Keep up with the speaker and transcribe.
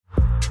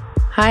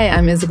Hi,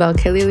 I'm Isabel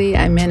Khalili.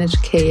 I manage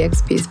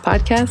KEXP's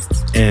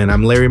podcasts. And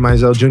I'm Larry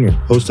Mizell Jr.,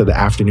 host of The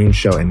Afternoon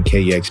Show and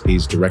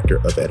KEXP's Director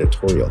of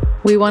Editorial.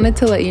 We wanted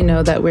to let you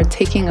know that we're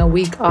taking a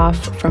week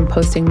off from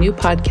posting new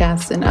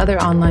podcasts and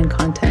other online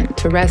content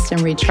to rest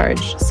and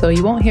recharge, so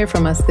you won't hear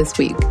from us this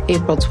week,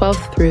 April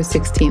 12th through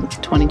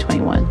 16th,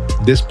 2021.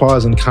 This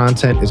pause in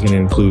content is going to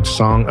include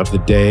Song of the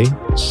Day,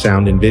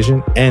 Sound and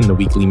Vision, and the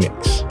Weekly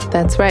Mix.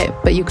 That's right,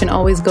 but you can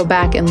always go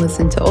back and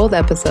listen to old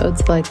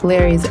episodes like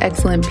Larry's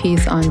excellent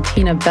piece on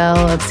Tina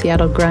Bell of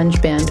Seattle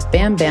grunge band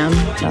Bam Bam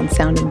on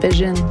Sound and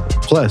Vision.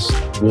 Plus,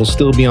 we'll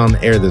still be on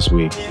the air this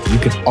week. You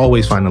can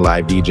always find a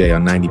live DJ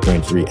on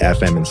 90.3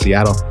 FM in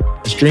Seattle,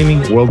 streaming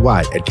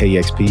worldwide at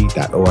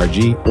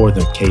kexp.org or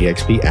the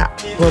KEXP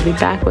app. We'll be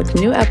back with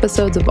new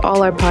episodes of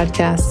all our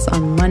podcasts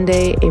on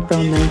Monday,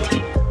 April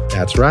 19th.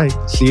 That's right.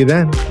 See you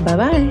then.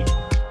 Bye-bye.